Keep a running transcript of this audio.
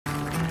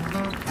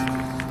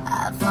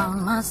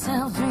found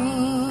myself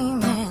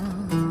dreaming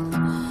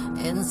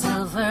in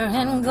silver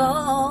and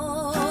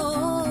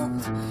gold,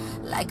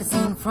 like a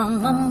scene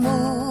from a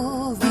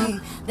movie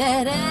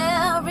that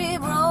every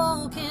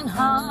broken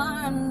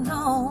heart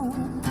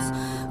knows.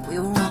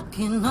 We're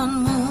walking on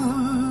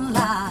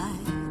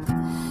moonlight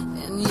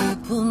and you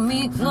pull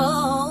me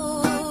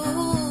close.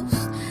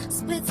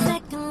 Split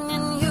second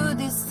and you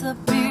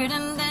disappeared,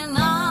 and then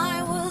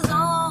I was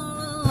all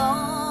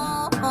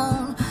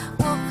alone.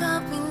 Woke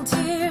up in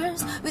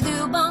tears with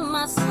you by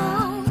my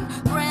side.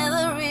 Breath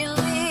of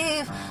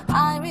relief,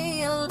 I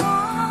realize,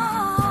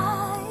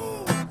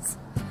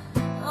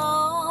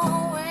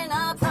 oh, we're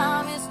not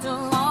promised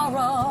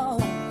tomorrow.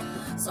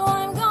 So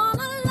I'm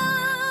gonna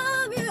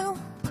love you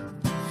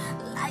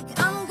like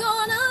I'm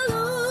gonna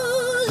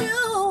lose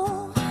you.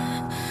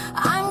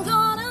 I'm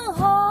gonna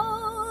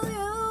hold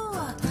you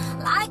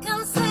like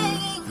I'm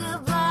saying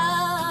goodbye.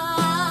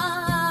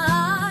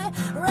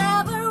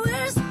 Wherever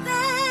we're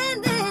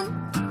standing,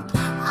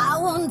 I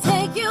won't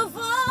take you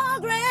for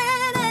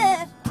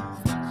granted,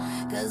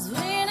 'cause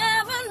we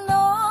never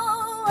know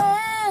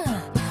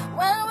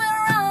when we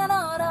run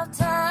out of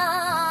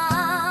time.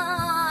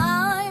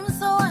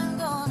 So I'm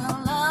gonna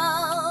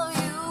love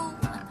you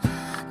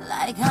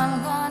like I'm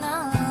gonna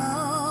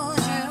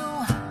lose you.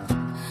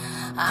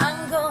 I'm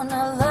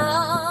gonna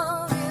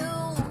love you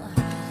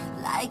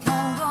like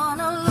I'm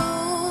gonna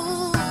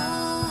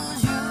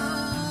lose you.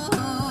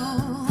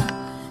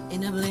 In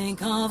a blink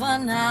of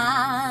an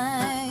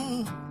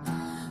eye,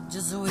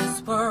 just a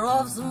whisper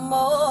of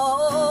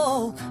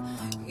smoke,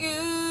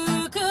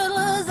 you could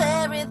lose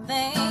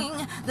everything.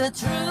 The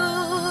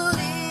truth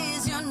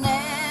is you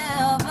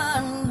never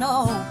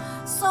know.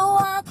 So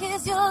I'll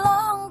kiss you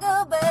longer,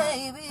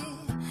 baby,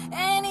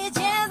 any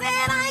chance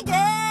that I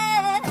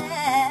get.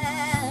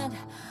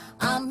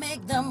 I'll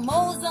make the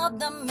most of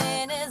the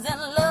minutes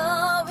and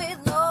love with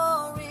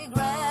no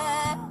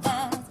regrets.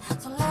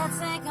 So let's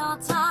take our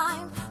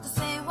time to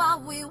say what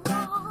we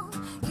want,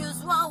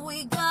 use what we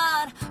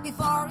got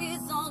before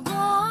it's all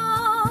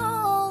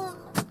gone.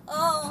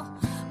 Oh,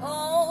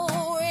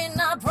 oh, we're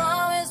not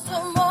promised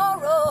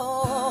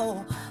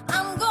tomorrow.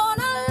 I'm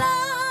gonna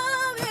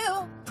love you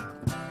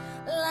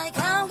like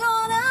I'm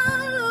gonna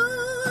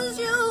lose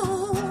you.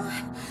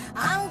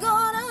 I'm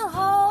gonna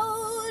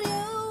hold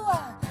you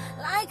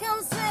like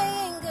I'm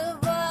saying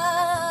goodbye.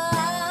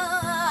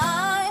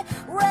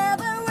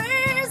 Wherever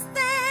we're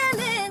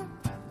standing,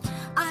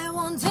 I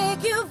won't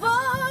take you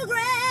for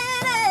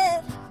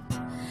granted,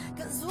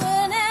 'cause we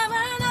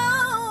never know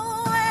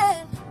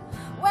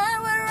when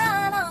we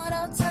run out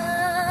of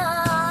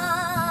time.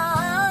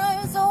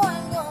 So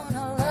I'm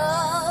gonna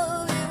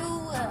love you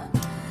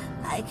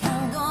like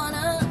I'm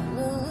gonna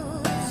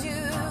lose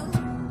you.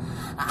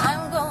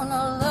 I'm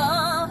gonna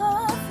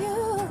love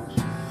you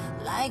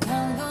like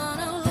I'm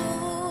gonna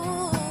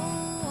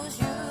lose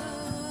you.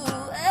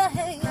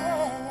 Hey,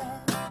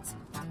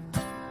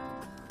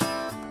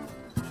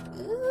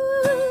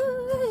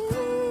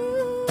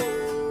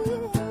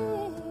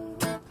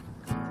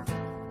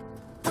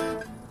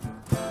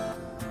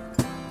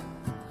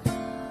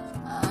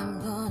 I'm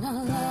gonna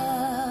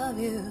love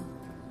you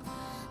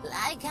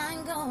like I'm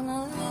gonna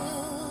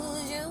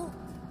lose you.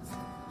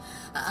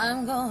 I'm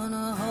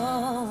gonna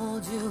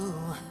hold you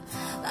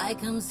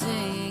like I'm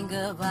saying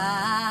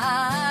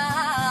goodbye.